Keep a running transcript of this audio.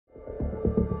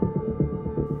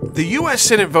The U.S.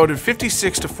 Senate voted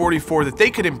 56 to 44 that they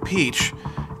could impeach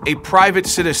a private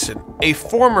citizen, a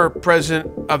former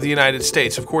president of the United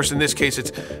States. Of course, in this case,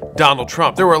 it's Donald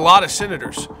Trump. There were a lot of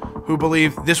senators who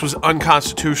believed this was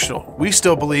unconstitutional. We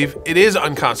still believe it is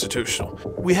unconstitutional.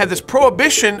 We had this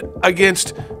prohibition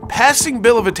against passing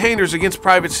bill of attainders against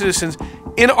private citizens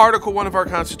in Article 1 of our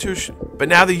Constitution. But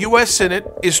now the U.S. Senate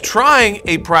is trying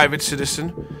a private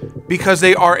citizen because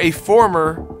they are a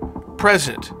former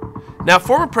president. Now,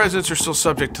 former presidents are still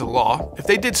subject to the law. If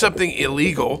they did something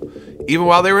illegal, even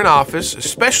while they were in office,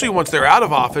 especially once they're out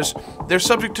of office, they're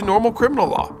subject to normal criminal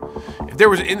law. If there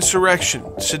was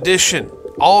insurrection, sedition,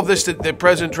 all of this that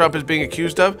President Trump is being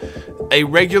accused of, a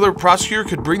regular prosecutor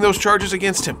could bring those charges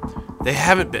against him. They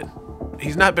haven't been.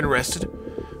 He's not been arrested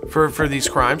for these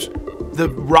crimes. The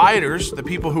rioters, the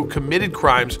people who committed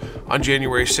crimes on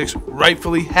January 6th,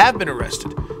 rightfully have been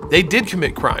arrested. They did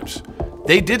commit crimes.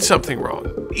 They did something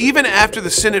wrong. Even after the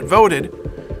Senate voted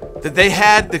that they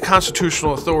had the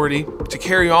constitutional authority to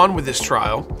carry on with this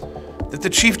trial, that the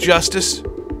Chief Justice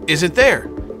isn't there.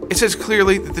 It says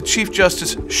clearly that the Chief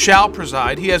Justice shall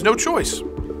preside. He has no choice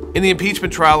in the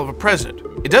impeachment trial of a president.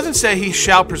 It doesn't say he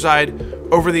shall preside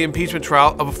over the impeachment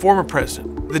trial of a former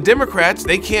president. The Democrats,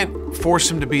 they can't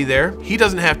force him to be there. He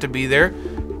doesn't have to be there,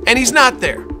 and he's not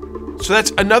there. So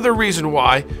that's another reason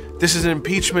why this is an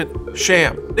impeachment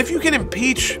sham. If you can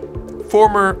impeach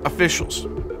former officials,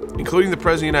 including the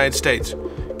President of the United States,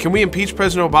 can we impeach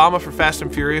President Obama for Fast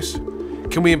and Furious?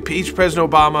 Can we impeach President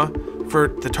Obama for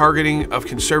the targeting of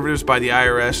conservatives by the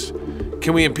IRS?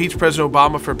 Can we impeach President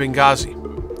Obama for Benghazi?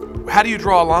 How do you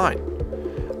draw a line?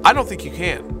 I don't think you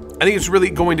can. I think it's really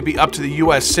going to be up to the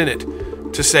U.S.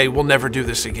 Senate to say, we'll never do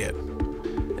this again.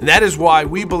 And that is why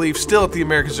we believe still at the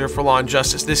American Center for Law and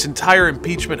Justice, this entire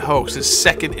impeachment hoax, this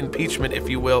second impeachment, if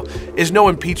you will, is no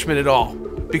impeachment at all.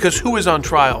 Because who is on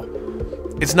trial?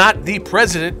 It's not the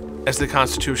president, as the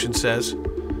Constitution says.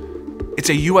 It's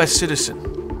a U.S.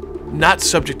 citizen, not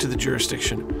subject to the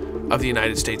jurisdiction of the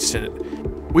United States Senate.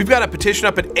 We've got a petition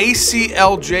up at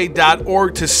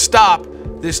aclj.org to stop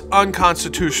this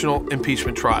unconstitutional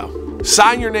impeachment trial.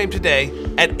 Sign your name today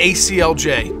at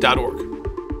aclj.org.